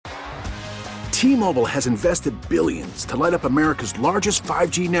T-Mobile has invested billions to light up America's largest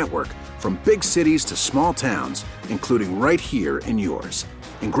 5G network, from big cities to small towns, including right here in yours.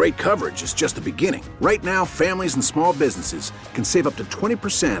 And great coverage is just the beginning. Right now, families and small businesses can save up to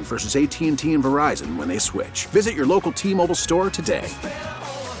 20% versus AT&T and Verizon when they switch. Visit your local T-Mobile store today.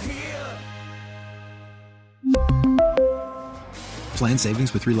 Plan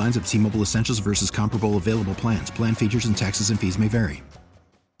savings with 3 lines of T-Mobile Essentials versus comparable available plans. Plan features and taxes and fees may vary.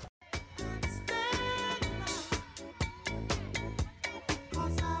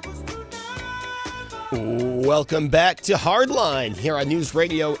 Welcome back to Hardline here on News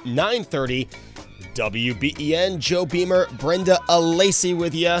Radio 930 WBEN. Joe Beamer, Brenda Alesii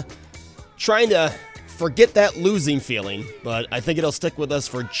with you. Trying to forget that losing feeling, but I think it'll stick with us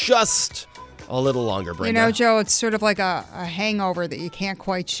for just a little longer, Brenda. You know, Joe, it's sort of like a hangover that you can't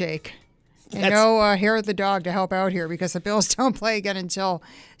quite shake. And no hair of the dog to help out here, because the Bills don't play again until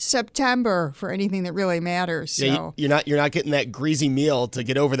September for anything that really matters. So. Yeah, you're not getting that greasy meal to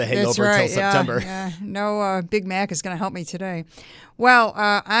get over the hangover until September. Yeah. No Big Mac is going to help me today. Well,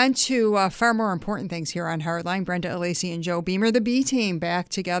 on to far more important things here on Hardline. Brenda Alesii and Joe Beamer, the B team, back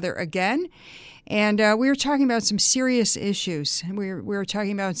together again. And we were talking about some serious issues. We were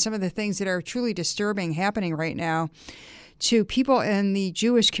talking about some of the things that are truly disturbing happening right now to people in the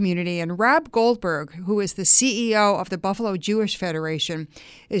Jewish community. And Rob Goldberg, who is the CEO of the Buffalo Jewish Federation,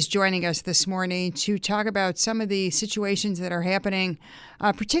 is joining us this morning to talk about some of the situations that are happening,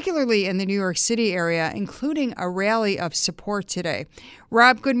 particularly in the New York City area, including a rally of support today.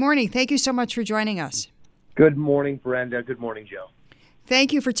 Rob, good morning. Thank you so much for joining us. Good morning, Brenda. Good morning, Joe.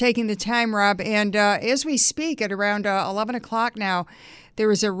 Thank you for taking the time, Rob. And as we speak, at around 11 o'clock now, there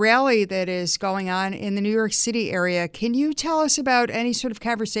is a rally that is going on in the New York City area. Can you tell us about any sort of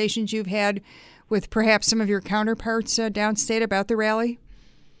conversations you've had with perhaps some of your counterparts downstate about the rally?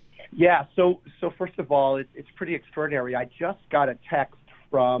 Yeah, so first of all, it's pretty extraordinary. I just got a text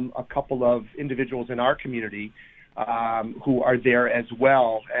from a couple of individuals in our community who are there as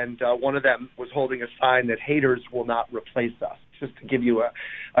well, and one of them was holding a sign that haters will not replace us, just to give you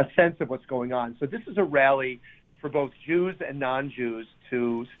a sense of what's going on. So this is a rally for both Jews and non-Jews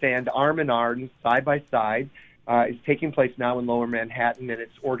to stand arm in arm, side by side. It's taking place now in Lower Manhattan, and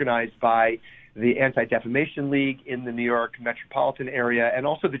it's organized by the Anti-Defamation League in the New York metropolitan area and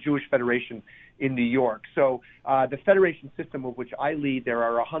also the Jewish Federation in New York. So the federation system of which I lead, there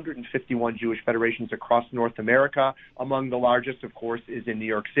are 151 Jewish federations across North America. Among the largest, of course, is in New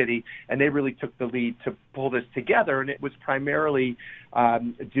York City, and they really took the lead to pull this together, and it was primarily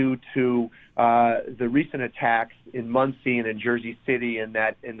due to the recent attacks in Muncie and in Jersey City and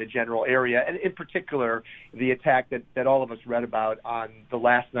that in the general area, and in particular the attack that all of us read about on the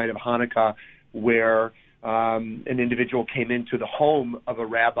last night of Hanukkah, where an individual came into the home of a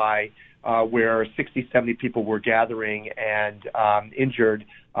rabbi where 60, 70 people were gathering and injured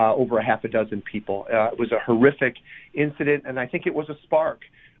over a half a dozen people. It was a horrific incident, and I think it was a spark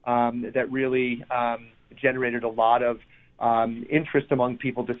that really generated a lot of interest among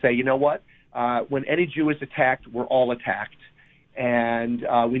people to say, you know what, when any Jew is attacked, we're all attacked. And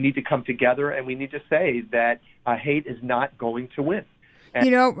we need to come together, and we need to say that hate is not going to win. You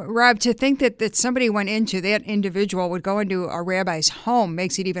know, Rob, to think that somebody went into, that individual would go into a rabbi's home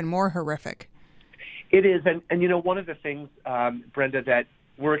makes it even more horrific. It is. And you know, one of the things, Brenda, that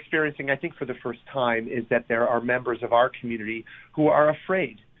we're experiencing, I think, for the first time is that there are members of our community who are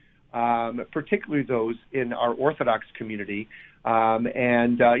afraid, particularly those in our Orthodox community.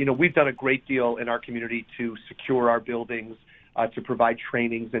 You know, we've done a great deal in our community to secure our buildings, to provide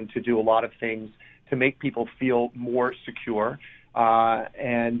trainings, and to do a lot of things to make people feel more secure.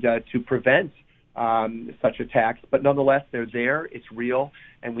 And to prevent such attacks. But nonetheless, they're there, it's real,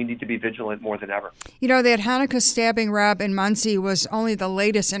 and we need to be vigilant more than ever. You know, that Hanukkah stabbing, Rob, in Muncie was only the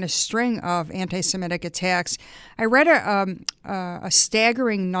latest in a string of anti-Semitic attacks. I read a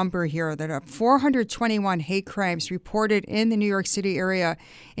staggering number here that 421 hate crimes reported in the New York City area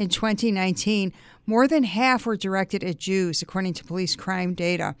in 2019. More than half were directed at Jews, according to police crime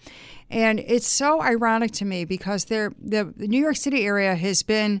data. And it's so ironic to me because the New York City area has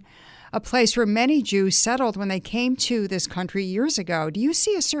been a place where many Jews settled when they came to this country years ago. Do you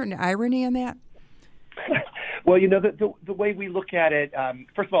see a certain irony in that? Well, you know, the way we look at it,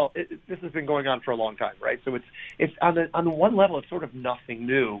 first of all, this has been going on for a long time, right? So it's on the one level, it's sort of nothing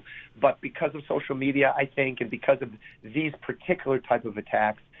new. But because of social media, I think, and because of these particular type of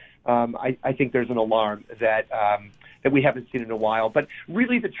attacks, I think there's an alarm that we haven't seen in a while. But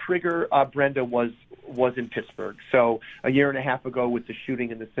really the trigger, Brenda, was in Pittsburgh. So a year and a half ago with the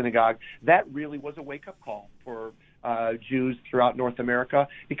shooting in the synagogue, that really was a wake-up call for Jews throughout North America,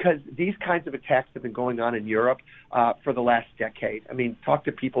 because these kinds of attacks have been going on in Europe for the last decade. I mean, talk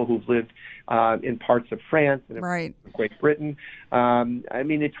to people who've lived in parts of France and Right. Great Britain. I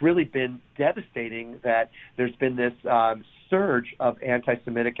mean, it's really been devastating that there's been this surge of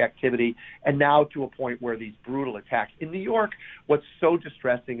anti-Semitic activity, and now to a point where these brutal attacks. In New York, what's so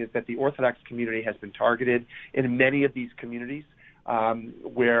distressing is that the Orthodox community has been targeted in many of these communities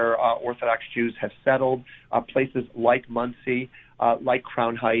where Orthodox Jews have settled, places like Muncie, like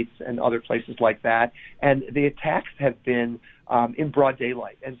Crown Heights, and other places like that. And the attacks have been in broad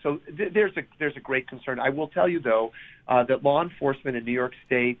daylight. And so there's a great concern. I will tell you, though, that law enforcement in New York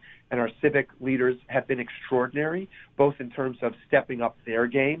State and our civic leaders have been extraordinary, both in terms of stepping up their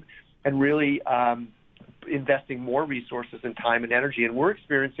game and really investing more resources and time and energy. And we're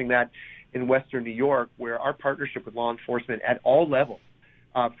experiencing that in Western New York, where our partnership with law enforcement at all levels,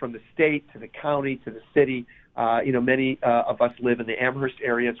 from the state to the county to the city, many of us live in the Amherst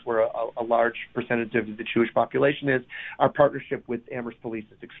areas where a large percentage of the Jewish population is. Our partnership with Amherst Police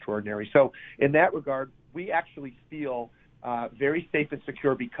is extraordinary. So in that regard, we actually feel very safe and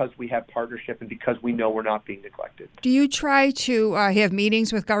secure because we have partnership and because we know we're not being neglected. Do you try to have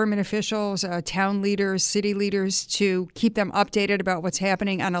meetings with government officials, town leaders, city leaders, to keep them updated about what's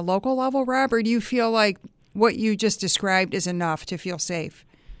happening on a local level, Rob, or do you feel like what you just described is enough to feel safe?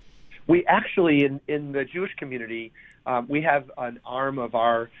 We actually, in the Jewish community, we have an arm of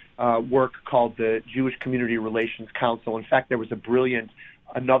our work called the Jewish Community Relations Council. In fact, there was a brilliant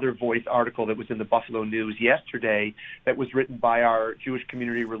Another Voice article that was in the Buffalo News yesterday that was written by our Jewish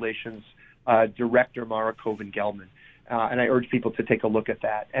Community Relations Director, Mara Coven-Gelman. And I urge people to take a look at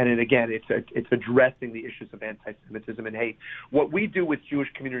that. And again, it's addressing the issues of anti-Semitism and hate. What we do with Jewish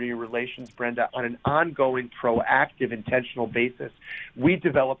community relations, Brenda, on an ongoing, proactive, intentional basis, we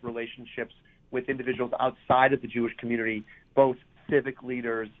develop relationships with individuals outside of the Jewish community, both civic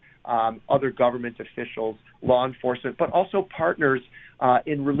leaders, other government officials, law enforcement, but also partners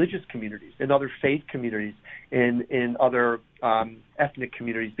in religious communities, in other faith communities, in other ethnic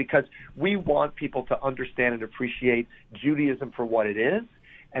communities, because we want people to understand and appreciate Judaism for what it is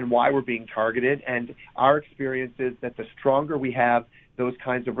and why we're being targeted. And our experience is that the stronger we have those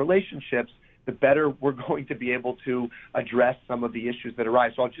kinds of relationships, the better we're going to be able to address some of the issues that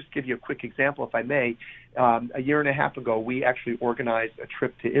arise. So I'll just give you a quick example, if I may. A year and a half ago, we actually organized a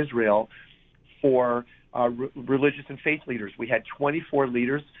trip to Israel for religious and faith leaders. We had 24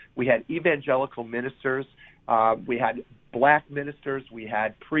 leaders. We had evangelical ministers. We had black ministers. We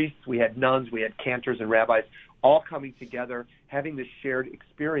had priests. We had nuns. We had cantors and rabbis all coming together, having this shared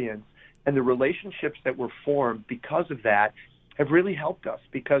experience. And the relationships that were formed because of that have really helped us,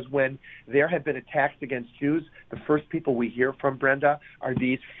 because when there have been attacks against Jews, the first people we hear from, Brenda, are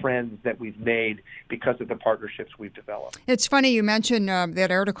these friends that we've made because of the partnerships we've developed. It's funny you mentioned that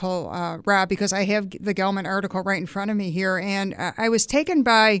article, Rob, because I have the Gelman article right in front of me here, and I was taken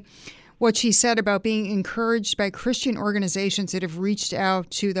by what she said about being encouraged by Christian organizations that have reached out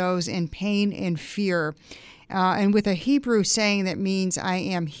to those in pain and fear. And with a Hebrew saying that means I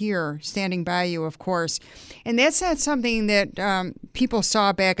am here, standing by you, of course. And that's not something that people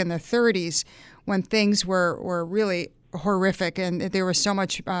saw back in the 30s when things were really horrific and there was so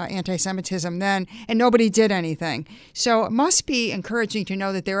much anti-Semitism then, and nobody did anything. So it must be encouraging to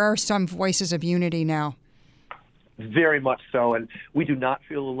know that there are some voices of unity now. Very much so, and we do not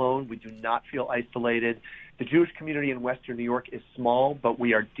feel alone. We do not feel isolated. The Jewish community in Western New York is small, but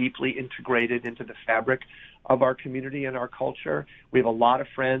we are deeply integrated into the fabric of our community and our culture. We have a lot of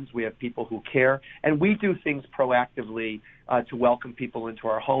friends. We have people who care, and we do things proactively to welcome people into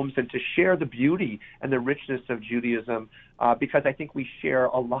our homes and to share the beauty and the richness of Judaism, because I think we share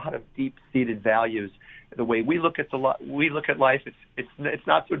a lot of deep-seated values. The way we look at life, it's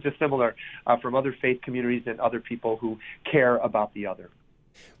not so dissimilar from other faith communities and other people who care about the other.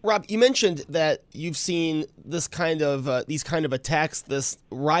 Rob, you mentioned that you've seen these kind of attacks, this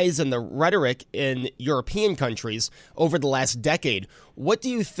rise in the rhetoric in European countries over the last decade. What do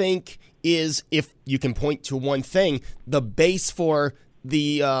you think is, if you can point to one thing, the base for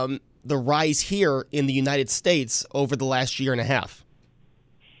the rise here in the United States over the last year and a half?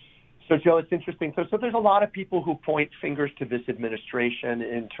 So, Joe, it's interesting. So there's a lot of people who point fingers to this administration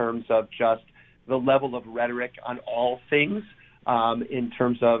in terms of just the level of rhetoric on all things. In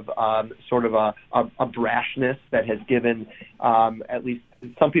terms of sort of a brashness that has given, at least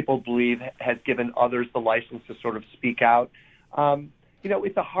some people believe, has given others the license to sort of speak out.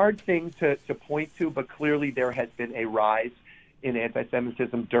 It's a hard thing to point to, but clearly there has been a rise in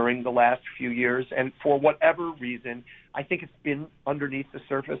anti-Semitism during the last few years. And for whatever reason, I think it's been underneath the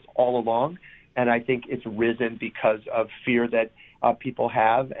surface all along. and I think it's risen because of fear that people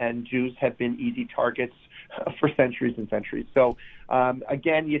have, and Jews have been easy targets for centuries and centuries. So,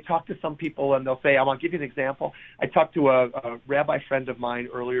 again, you talk to some people and they'll say, I'll give you an example. I talked to a rabbi friend of mine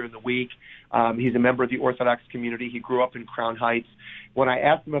earlier in the week. He's a member of the Orthodox community. He grew up in Crown Heights. When I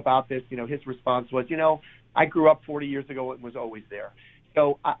asked him about this, his response was, I grew up 40 years ago and was always there.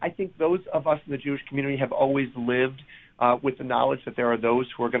 So I think those of us in the Jewish community have always lived with the knowledge that there are those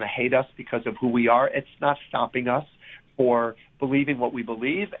who are going to hate us because of who we are. It's not stopping us for believing what we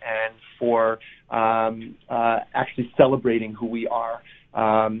believe and for actually celebrating who we are.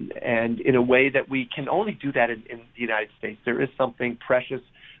 And in a way that we can only do that in the United States. There is something precious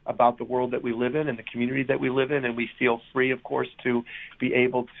about the world that we live in and the community that we live in, and we feel free, of course, to be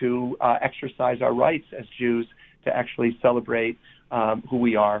able to exercise our rights as Jews to actually celebrate who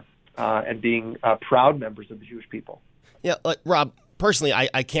we are and being proud members of the Jewish people. Yeah, Rob, personally,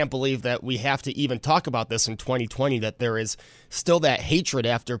 I can't believe that we have to even talk about this in 2020, that there is still that hatred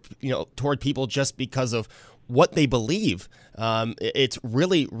toward people just because of what they believe. It's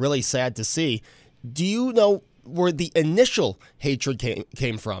really, really sad to see. Do you know where the initial hatred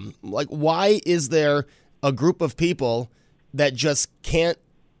came from? Like, why is there a group of people that just can't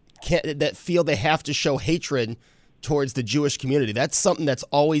that feel they have to show hatred towards the Jewish community? That's something that's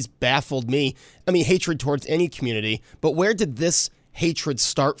always baffled me. I mean, hatred towards any community, but where did this hatred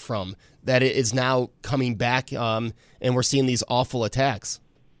start from that it is now coming back and we're seeing these awful attacks?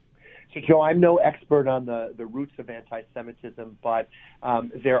 So, Joe, I'm no expert on the roots of anti-Semitism, but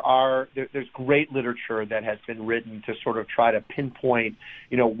there's great literature that has been written to sort of try to pinpoint,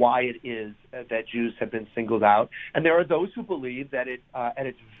 why it is that Jews have been singled out. And there are those who believe that at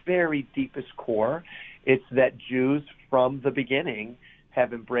its very deepest core, it's that Jews from the beginning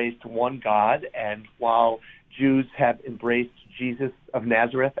have embraced one God, and while Jews have embraced Jesus of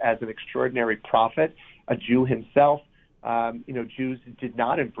Nazareth as an extraordinary prophet, a Jew himself, Jews did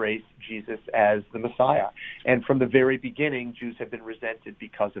not embrace Jesus as the Messiah. And from the very beginning, Jews have been resented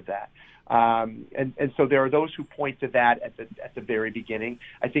because of that. And so there are those who point to that at the very beginning.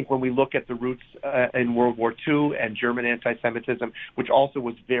 I think when we look at the roots in World War II and German anti-Semitism, which also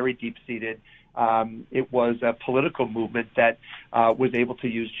was very deep-seated, it was a political movement that was able to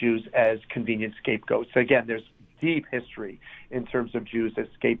use Jews as convenient scapegoats. So again, there's deep history in terms of Jews as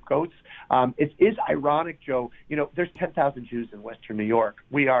scapegoats. It is ironic, Joe, there's 10,000 Jews in Western New York.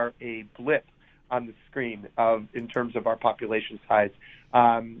 We are a blip on the screen in terms of our population size.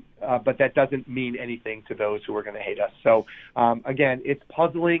 But that doesn't mean anything to those who are going to hate us. So, again, it's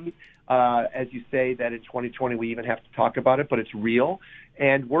puzzling, as you say, that in 2020 we even have to talk about it, but it's real.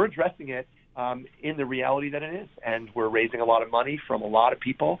 And we're addressing it in the reality that it is. And we're raising a lot of money from a lot of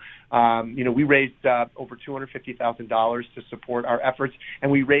people. We raised over $250,000 to support our efforts,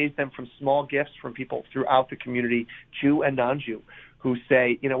 and we raised them from small gifts from people throughout the community, Jew and non-Jew, who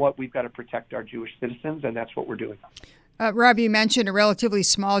say, we've got to protect our Jewish citizens, and that's what we're doing. Rob, you mentioned a relatively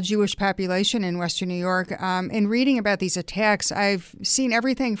small Jewish population in Western New York. In reading about these attacks, I've seen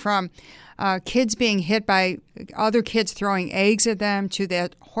everything from kids being hit by other kids throwing eggs at them to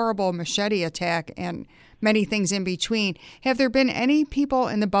that horrible machete attack and many things in between. Have there been any people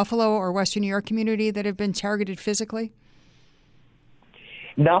in the Buffalo or Western New York community that have been targeted physically?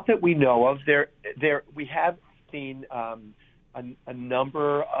 Not that we know of. We have seen a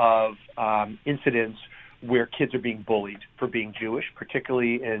number of incidents where kids are being bullied for being Jewish,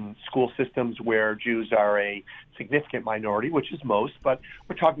 particularly in school systems where Jews are a significant minority, which is most, but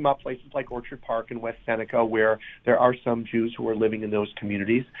we're talking about places like Orchard Park and West Seneca where there are some Jews who are living in those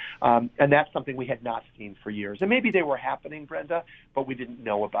communities. And that's something we had not seen for years. And maybe they were happening, Brenda, but we didn't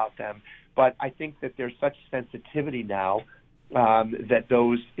know about them. But I think that there's such sensitivity now that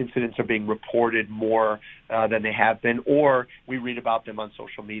those incidents are being reported more than they have been, or we read about them on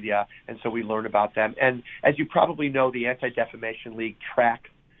social media, and so we learn about them. And as you probably know, the Anti-Defamation League tracks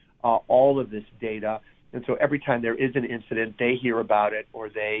all of this data, and so every time there is an incident, they hear about it or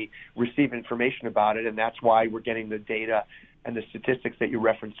they receive information about it, and that's why we're getting the data and the statistics that you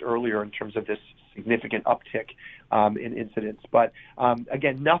referenced earlier in terms of this significant uptick in incidents. But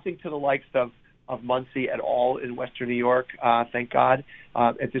again, nothing to the likes of Muncie at all in Western New York, thank God,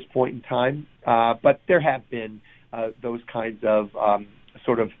 at this point in time. But there have been those kinds of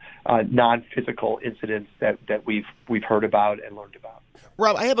non-physical incidents that we've heard about and learned about.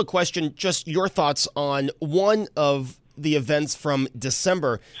 Rob, I have a question, just your thoughts on one of the events from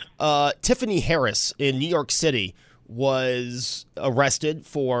December. Tiffany Harris in New York City was arrested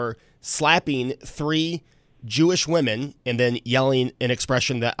for slapping 3 Jewish women and then yelling an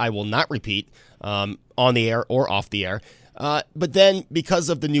expression that I will not repeat on the air or off the air. but then because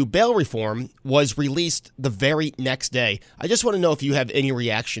of the new bail reform, was released the very next day. I just want to know if you have any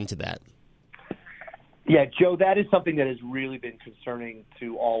reaction to that. Yeah, Joe, that is something that has really been concerning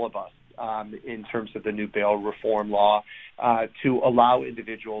to all of us in terms of the new bail reform law to allow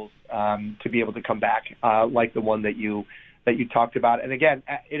individuals to be able to come back like the one that you talked about. And again,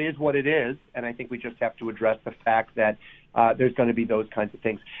 it is what it is, and I think we just have to address the fact that there's going to be those kinds of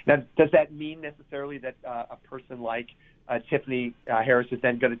things. Now, does that mean necessarily that a person like Tiffany Harris is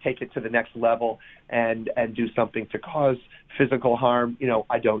then going to take it to the next level and do something to cause physical harm?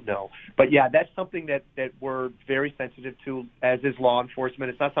 I don't know. But yeah, that's something that we're very sensitive to, as is law enforcement.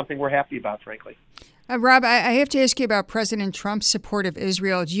 It's not something we're happy about, frankly. Rob, I have to ask you about President Trump's support of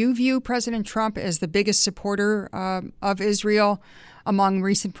Israel. Do you view President Trump as the biggest supporter of Israel among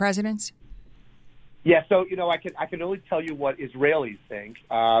recent presidents? Yeah, so I can only tell you what Israelis think,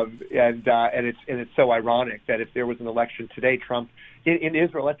 and it's so ironic that if there was an election today, Trump in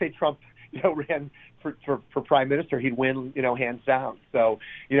Israel, let's say Trump ran for prime minister, he'd win hands down. So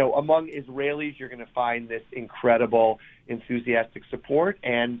among Israelis, you're going to find this incredible enthusiastic support,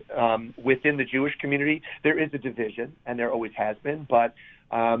 and within the Jewish community, there is a division, and there always has been, but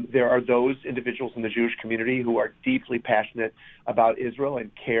there are those individuals in the Jewish community who are deeply passionate about Israel and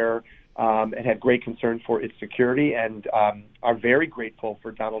care. And have great concern for its security, and are very grateful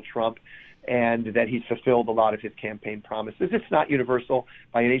for Donald Trump and that he's fulfilled a lot of his campaign promises. It's not universal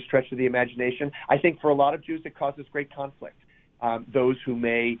by any stretch of the imagination. I think for a lot of Jews it causes great conflict. Those who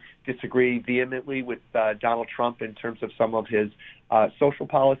may disagree vehemently with Donald Trump in terms of some of his social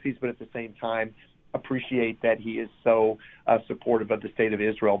policies, but at the same time appreciate that he is so supportive of the state of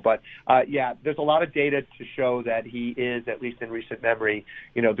Israel. But yeah, there's a lot of data to show that he is, at least in recent memory,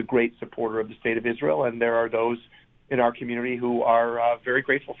 the great supporter of the state of Israel. And there are those in our community who are very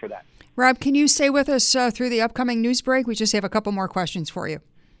grateful for that. Rob, can you stay with us through the upcoming news break? We just have a couple more questions for you.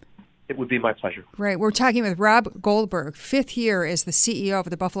 It would be my pleasure. Great. We're talking with Rob Goldberg, fifth year as the CEO of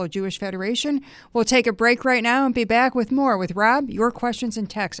the Buffalo Jewish Federation. We'll take a break right now and be back with more with Rob, your questions and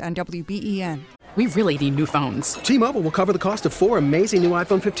texts on WBEN. We really need new phones. T-Mobile will cover the cost of 4 amazing new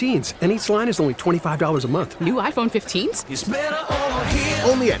iPhone 15s, and each line is only $25 a month. New iPhone 15s? It's better over here.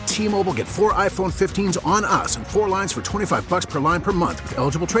 Only at T-Mobile, get 4 iPhone 15s on us and 4 lines for $25 per line per month with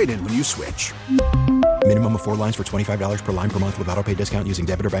eligible trade-in when you switch. Minimum of 4 lines for $25 per line per month with autopay discount using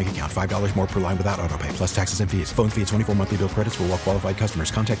debit or bank account. $5 more per line without autopay, plus taxes and fees. Phone fee at 24 monthly bill credits for well-qualified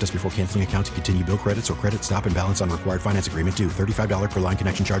customers. Contact us before canceling account to continue bill credits or credit stop and balance on required finance agreement due. $35 per line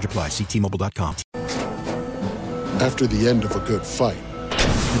connection charge applies. See T-Mobile.com. After the end of a good fight,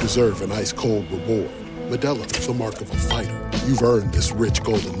 you deserve an ice-cold reward. Modelo is the mark of a fighter. You've earned this rich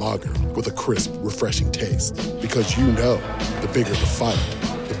golden lager with a crisp, refreshing taste. Because you know, the bigger the fight,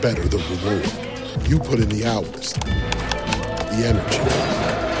 the better the reward. You put in the hours, the energy,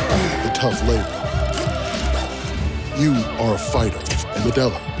 the tough labor. You are a fighter, and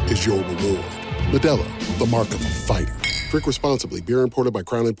Modelo is your reward. Modelo, the mark of a fighter. Drink responsibly. Beer imported by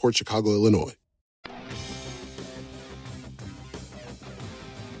Crown Imports, Chicago, Illinois.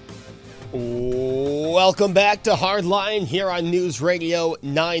 Welcome back to Hardline here on News Radio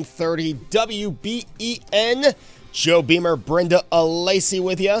 930 WBEN. Joe Beamer, Brenda Alesii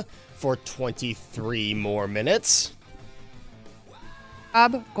with you for 23 more minutes.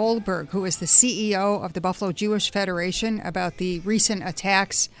 Rob Goldberg, who is the CEO of the Buffalo Jewish Federation, about the recent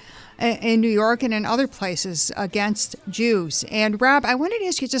attacks in New York and in other places against Jews. And Rob, I wanted to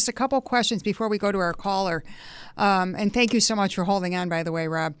ask you just a couple questions before we go to our caller. And thank you so much for holding on, by the way,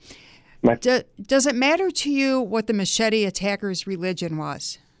 Rob. Does it matter to you what the machete attacker's religion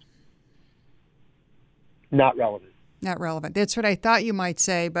was? Not relevant. Not relevant. That's what I thought you might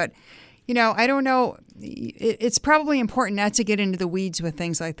say, but I don't know. It's probably important not to get into the weeds with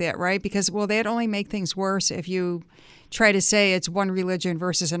things like that, right? Because will that only make things worse if you try to say it's one religion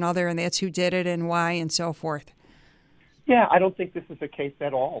versus another, and that's who did it and why and so forth? Yeah, I don't think this is a case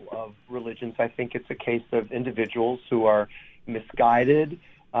at all of religions. I think it's a case of individuals who are misguided,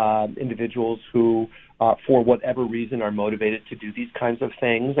 individuals who, for whatever reason, are motivated to do these kinds of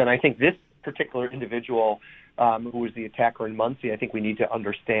things. And I think this particular individual who was the attacker in Muncie, I think we need to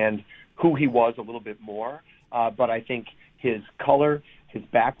understand who he was a little bit more. But I think his color, his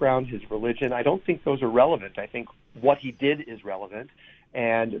background, his religion, I don't think those are relevant. I think what he did is relevant,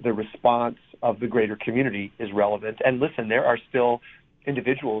 and the response of the greater community is relevant. And listen, there are still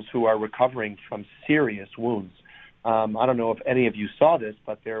individuals who are recovering from serious wounds. I don't know if any of you saw this,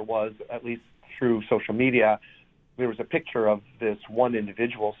 but there was, at least through social media, there was a picture of this one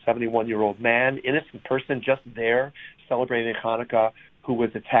individual, 71-year-old man, innocent person, just there celebrating Hanukkah, who was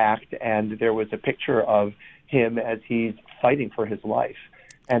attacked, and there was a picture of him as he's fighting for his life.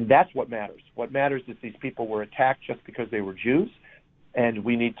 And that's what matters. What matters is these people were attacked just because they were Jews, and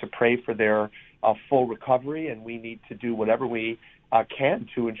we need to pray for their full recovery, and we need to do whatever we can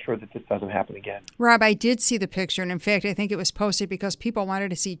to ensure that this doesn't happen again. Rob, I did see the picture, and in fact, I think it was posted because people wanted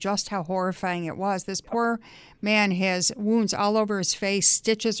to see just how horrifying it was. This poor man has wounds all over his face,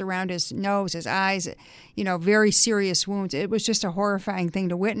 stitches around his nose, his eyes, very serious wounds. It was just a horrifying thing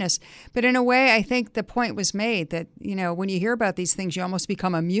to witness. But in a way, I think the point was made that, when you hear about these things, you almost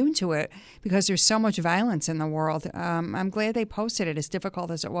become immune to it because there's so much violence in the world. I'm glad they posted it, as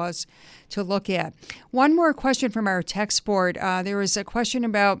difficult as it was to look at. One more question from our text board. There was a question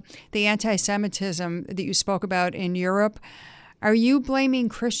about the anti-Semitism that you spoke about in Europe. Are you blaming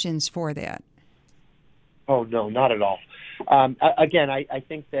Christians for that? Oh, no, not at all. Again, I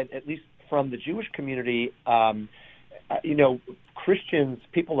think that at least from the Jewish community, Christians,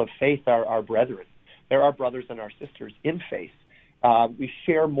 people of faith, are our brethren. They're our brothers and our sisters in faith. We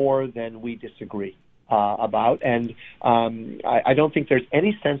share more than we disagree about, and I don't think there's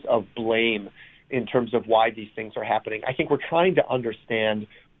any sense of blame in terms of why these things are happening. I think we're trying to understand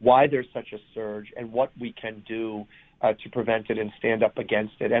why there's such a surge and what we can do to prevent it and stand up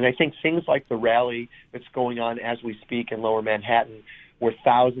against it. And I think things like the rally that's going on as we speak in Lower Manhattan, where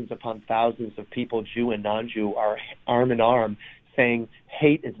thousands upon thousands of people, Jew and non-Jew, are arm in arm saying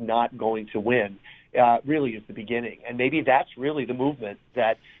hate is not going to win, really is the beginning. And maybe that's really the movement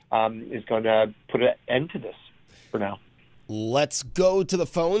that is going to put an end to this for now. Let's go to the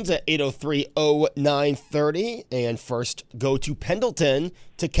phones at 803-0930. And first, go to Pendleton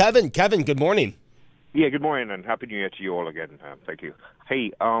to Kevin. Kevin, good morning. Yeah, good morning, and Happy New Year to you all again. Thank you.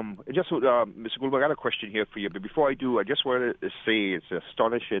 Hey, Mr. Goldberg, I got a question here for you. But before I do, I just wanted to say it's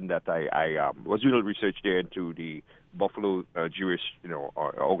astonishing that I was doing a little research there into the Buffalo Jewish,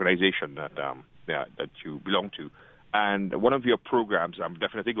 organization that you belong to. And one of your programs I'm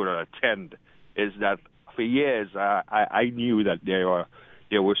definitely going to attend is that for years I knew that there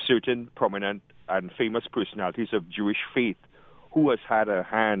were certain prominent and famous personalities of Jewish faith who has had a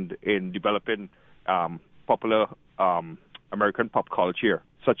hand in developing popular American pop culture,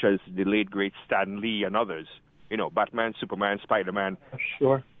 such as the late great Stan Lee and others. Batman, Superman, Spider-Man.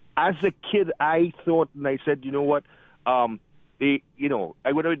 Sure. As a kid, I thought, and I said, you know what? I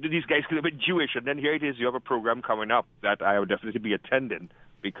would have these guys could have been Jewish, and then here it is. You have a program coming up that I would definitely be attending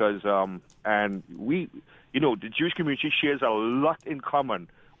because, and we, the Jewish community shares a lot in common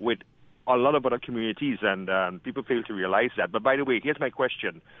with a lot of other communities, and people fail to realize that. But by the way, here's my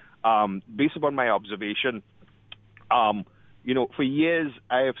question. Based upon my observation, for years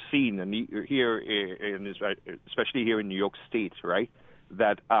I have seen, and here, especially here in New York State, right,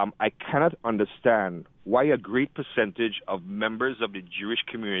 that I cannot understand why a great percentage of members of the Jewish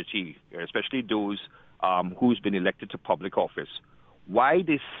community, especially those who's been elected to public office, why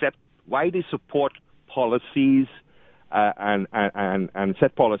they support policies and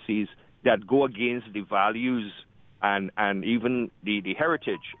set policies that go against the values and even the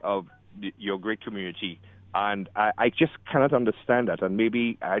heritage of your great community. And I just cannot understand that. And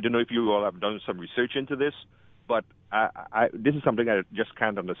maybe, I don't know if you all have done some research into this, but this is something I just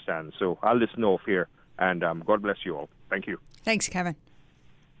can't understand. So I'll listen off here, and God bless you all. Thank you. Thanks, Kevin.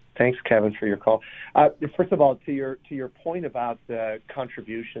 Thanks, Kevin, for your call. First of all, to your point about the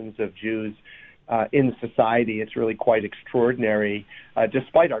contributions of Jews in society, it's really quite extraordinary,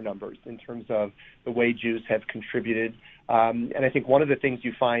 despite our numbers, in terms of the way Jews have contributed. And I think one of the things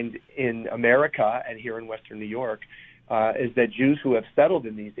you find in America and here in Western New York is that Jews who have settled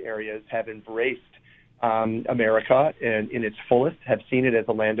in these areas have embraced America in its fullest, have seen it as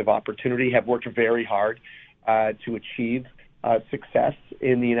a land of opportunity, have worked very hard to achieve success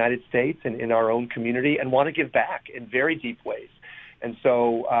in the United States and in our own community, and want to give back in very deep ways. And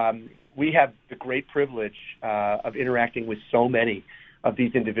so we have the great privilege of interacting with so many of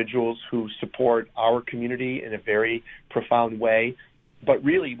these individuals who support our community in a very profound way. But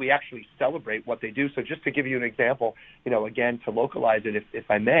really, we actually celebrate what they do. So just to give you an example, again, to localize it, if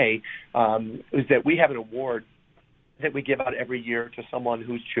I may, is that we have an award that we give out every year to someone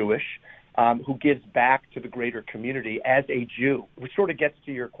who's Jewish, who gives back to the greater community as a Jew, which sort of gets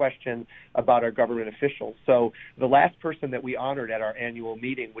to your question about our government officials. So the last person that we honored at our annual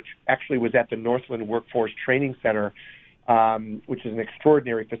meeting, which actually was at the Northland Workforce Training Center, which is an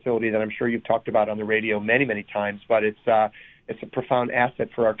extraordinary facility that I'm sure you've talked about on the radio many, many times, but it's a profound asset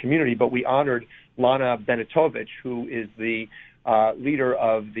for our community. But we honored Lana Benetovich, who is the leader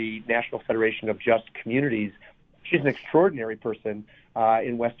of the National Federation of Just Communities. She's an extraordinary person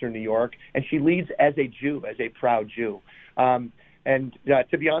in Western New York, and she leads as a Jew, as a proud Jew. And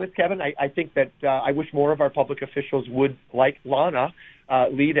to be honest, Kevin, I think that I wish more of our public officials would, like Lana,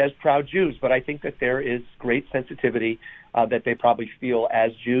 lead as proud Jews. But I think that there is great sensitivity that they probably feel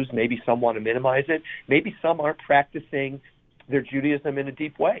as Jews. Maybe some want to minimize it. Maybe some aren't practicing their Judaism in a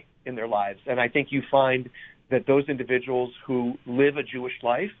deep way in their lives. And I think you find that those individuals who live a Jewish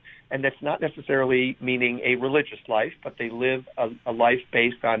life, and that's not necessarily meaning a religious life, but they live a life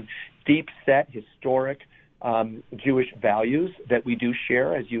based on deep-set, historic Jewish values that we do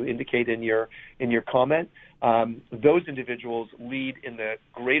share, as you indicate in your comment. Those individuals lead in the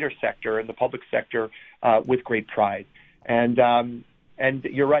greater sector, in the public sector, with great pride. And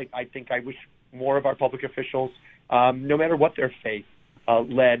you're right. I think I wish more of our public officials, no matter what their faith,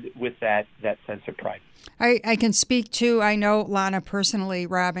 led with that sense of pride. I can speak to, I know Lana personally,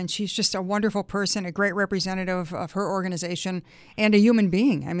 Robin. She's just a wonderful person, a great representative of her organization, and a human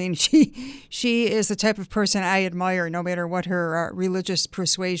being. I mean, she is the type of person I admire, no matter what her religious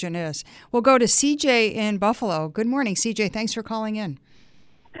persuasion is. We'll go to CJ in Buffalo. Good morning, CJ. Thanks for calling in.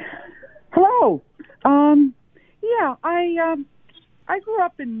 Hello. Yeah, I grew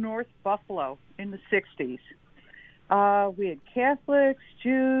up in North Buffalo in the 60s. We had Catholics,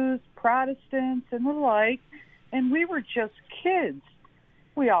 Jews, Protestants, and the like, and we were just kids.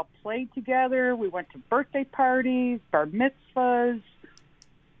 We all played together. We went to birthday parties, bar mitzvahs,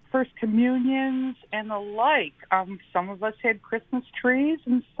 first communions, and the like. Some of us had Christmas trees,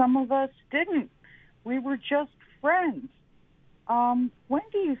 and some of us didn't. We were just friends. When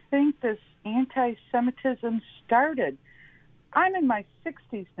do you think this anti-Semitism started? I'm in my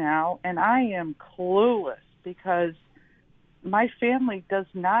 60s now, and I am clueless, because my family does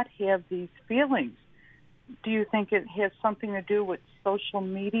not have these feelings. Do you think it has something to do with social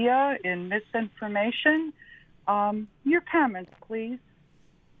media and misinformation? Your comments, please.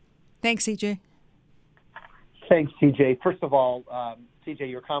 Thanks, CJ. Thanks, CJ. First of all, CJ,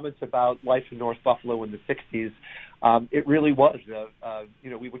 your comments about life in North Buffalo in the 60s, it really was,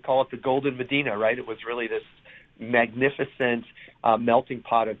 we would call it the Golden Medina, right? It was really this magnificent melting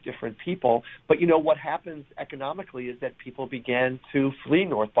pot of different people. But what happens economically is that people began to flee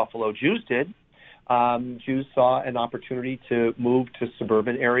North Buffalo. Jews did. Jews saw an opportunity to move to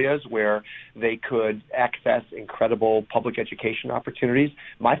suburban areas where they could access incredible public education opportunities.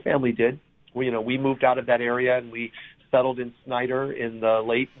 My family did. We moved out of that area and we settled in Snyder in the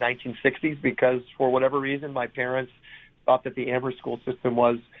late 1960s because, for whatever reason, my parents thought that the Amherst school system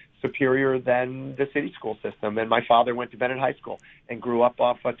was superior than the city school system. And my father went to Bennett High School and grew up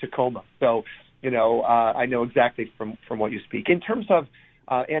off Tacoma. So, I know exactly from what you speak. In terms of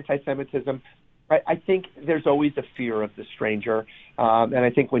anti-Semitism, I think there's always a fear of the stranger. And I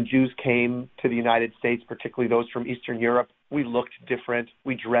think when Jews came to the United States, particularly those from Eastern Europe, we looked different,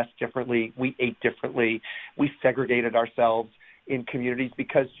 we dressed differently, we ate differently, we segregated ourselves in communities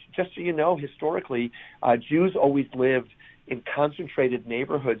because, just so you know, historically, Jews always lived in concentrated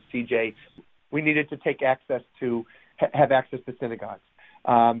neighborhoods, CJ. We needed to have access to synagogues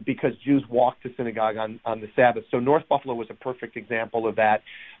because Jews walked to synagogue on the Sabbath. So North Buffalo was a perfect example of that.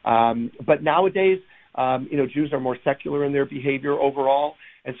 But nowadays, Jews are more secular in their behavior overall,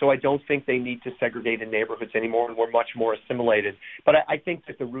 and so I don't think they need to segregate in neighborhoods anymore, and we're much more assimilated. But I think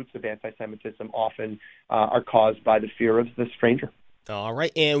that the roots of anti-Semitism often are caused by the fear of the stranger. All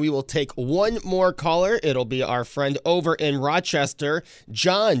right, and we will take one more caller. It'll be our friend over in Rochester,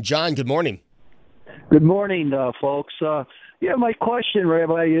 John. John, good morning. Good morning, folks. My question,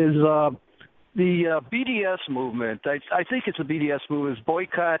 Rabbi, is the BDS movement. I think it's a BDS movement. It's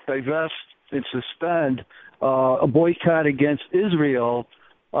boycott, divest, and suspend, a boycott against Israel.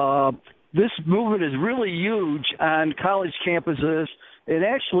 This movement is really huge on college campuses and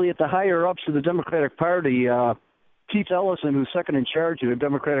actually at the higher ups of the Democratic Party. Keith Ellison, who's second in charge of the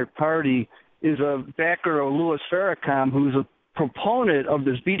Democratic Party, is a backer of Louis Farrakhan, who's a proponent of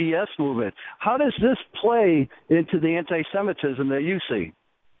this BDS movement. How does this play into the anti-Semitism that you see?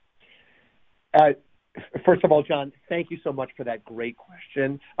 First of all, John, thank you so much for that great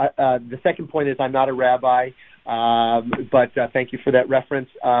question. The second point is I'm not a rabbi, but thank you for that reference.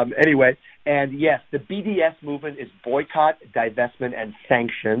 Anyway, and yes, the BDS movement is boycott, divestment, and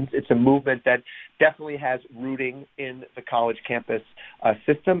sanctions. It's a movement that definitely has rooting in the college campus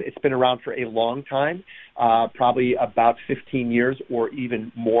system. It's been around for a long time, probably about 15 years or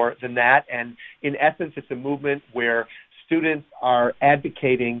even more than that. And in essence, it's a movement where students are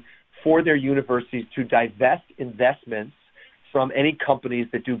advocating for their universities to divest investments from any companies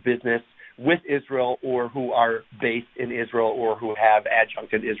that do business with Israel or who are based in Israel or who have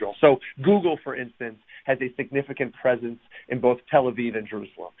adjunct in Israel. So Google, for instance, has a significant presence in both Tel Aviv and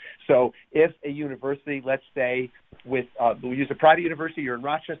Jerusalem. So if a university, let's say, we'll use a private university, you're in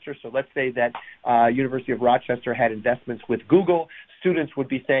Rochester, so let's say that University of Rochester had investments with Google, students would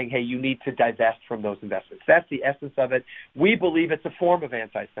be saying, hey, you need to divest from those investments. That's the essence of it. We believe it's a form of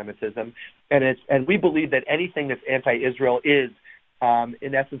anti-Semitism, and we believe that anything that's anti-Israel is,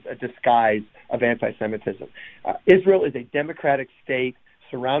 in essence, a disguise of anti-Semitism. Israel is a democratic state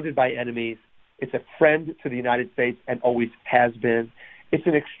surrounded by enemies. It's a friend to the United States and always has been. It's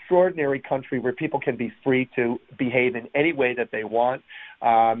an extraordinary country where people can be free to behave in any way that they want.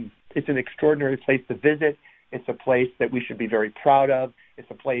 It's an extraordinary place to visit. It's a place that we should be very proud of. It's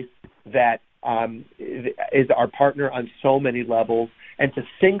a place that is our partner on so many levels. And to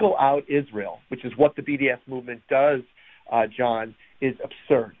single out Israel, which is what the BDS movement does, John, is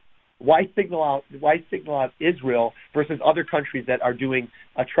absurd. Why signal out Israel versus other countries that are doing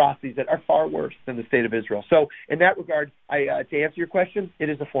atrocities that are far worse than the state of Israel? So in that regard, to answer your question, it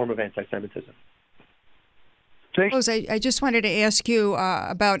is a form of anti-Semitism. I just wanted to ask you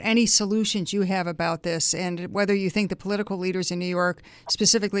about any solutions you have about this and whether you think the political leaders in New York,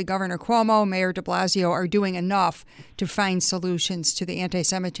 specifically Governor Cuomo, Mayor de Blasio, are doing enough to find solutions to the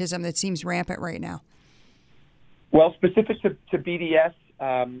anti-Semitism that seems rampant right now. Well, specific to BDS,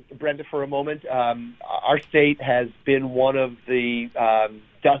 Brenda, for a moment, our state has been one of the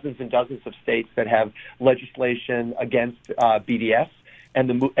dozens and dozens of states that have legislation against BDS. And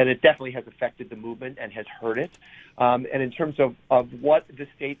it definitely has affected the movement and has hurt it. And in terms of what the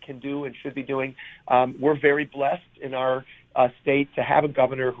state can do and should be doing, we're very blessed in our state to have a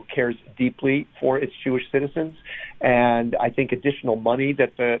governor who cares deeply for its Jewish citizens. And I think additional money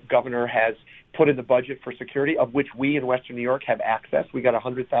that the governor has put in the budget for security, of which we in Western New York have access. We got a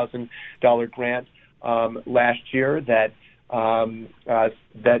 $100,000 grant last year that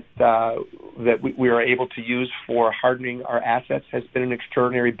we are able to use for hardening our assets has been an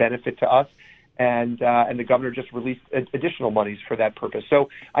extraordinary benefit to us, and the governor just released additional monies for that purpose. So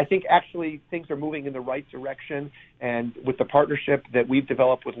I think actually things are moving in the right direction, and with the partnership that we've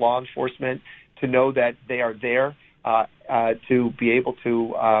developed with law enforcement to know that they are there to be able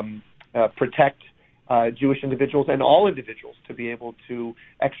to protect Jewish individuals and all individuals to be able to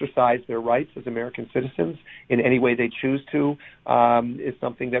exercise their rights as American citizens in any way they choose to is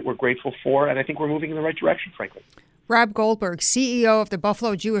something that we're grateful for, and I think we're moving in the right direction, frankly. Rob Goldberg, CEO of the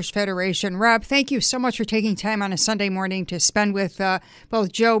Buffalo Jewish Federation. Rob, thank you so much for taking time on a Sunday morning to spend with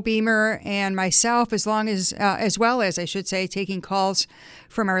both Joe Beamer and myself, as well as, I should say, taking calls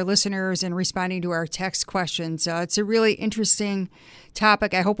from our listeners and responding to our text questions. It's a really interesting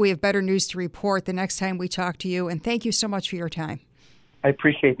topic. I hope we have better news to report the next time we talk to you, and thank you so much for your time. I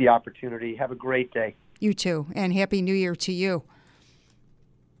appreciate the opportunity. Have a great day. You too, and Happy New Year to you.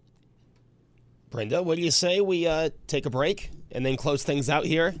 Brenda, what do you say we take a break and then close things out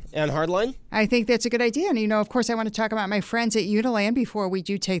here on Hardline? I think that's a good idea. And, of course, I want to talk about my friends at Uniland before we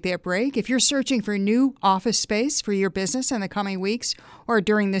do take that break. If you're searching for new office space for your business in the coming weeks or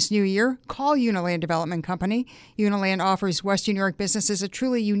during this new year, call Uniland Development Company. Uniland offers Western New York businesses a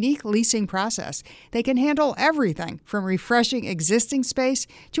truly unique leasing process. They can handle everything from refreshing existing space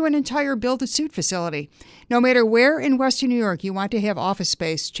to an entire build-to-suit facility. No matter where in Western New York you want to have office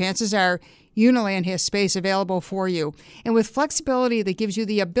space, chances are Uniland has space available for you, and with flexibility that gives you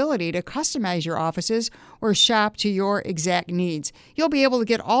the ability to customize your offices or shop to your exact needs. You'll be able to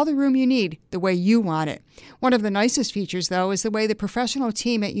get all the room you need the way you want it. One of the nicest features, though, is the way the professional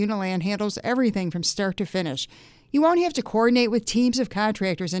team at Uniland handles everything from start to finish. You won't have to coordinate with teams of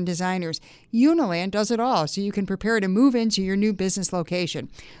contractors and designers. Uniland does it all, so you can prepare to move into your new business location.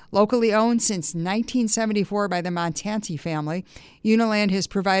 Locally owned since 1974 by the Montanti family, Uniland has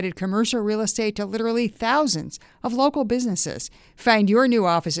provided commercial real estate to literally thousands of local businesses. Find your new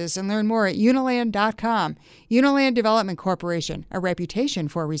offices and learn more at uniland.com. Uniland Development Corporation, a reputation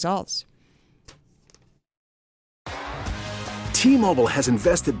for results. T-Mobile has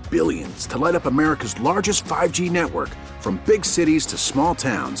invested billions to light up America's largest 5G network, from big cities to small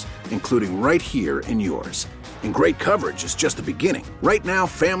towns, including right here in yours. And great coverage is just the beginning. Right now,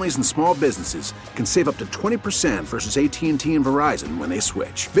 families and small businesses can save up to 20% versus AT&T and Verizon when they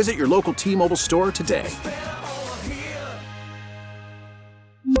switch. Visit your local T-Mobile store today.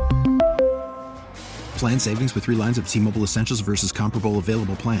 Plan savings with 3 lines of T-Mobile Essentials versus comparable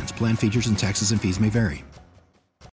available plans. Plan features and taxes and fees may vary.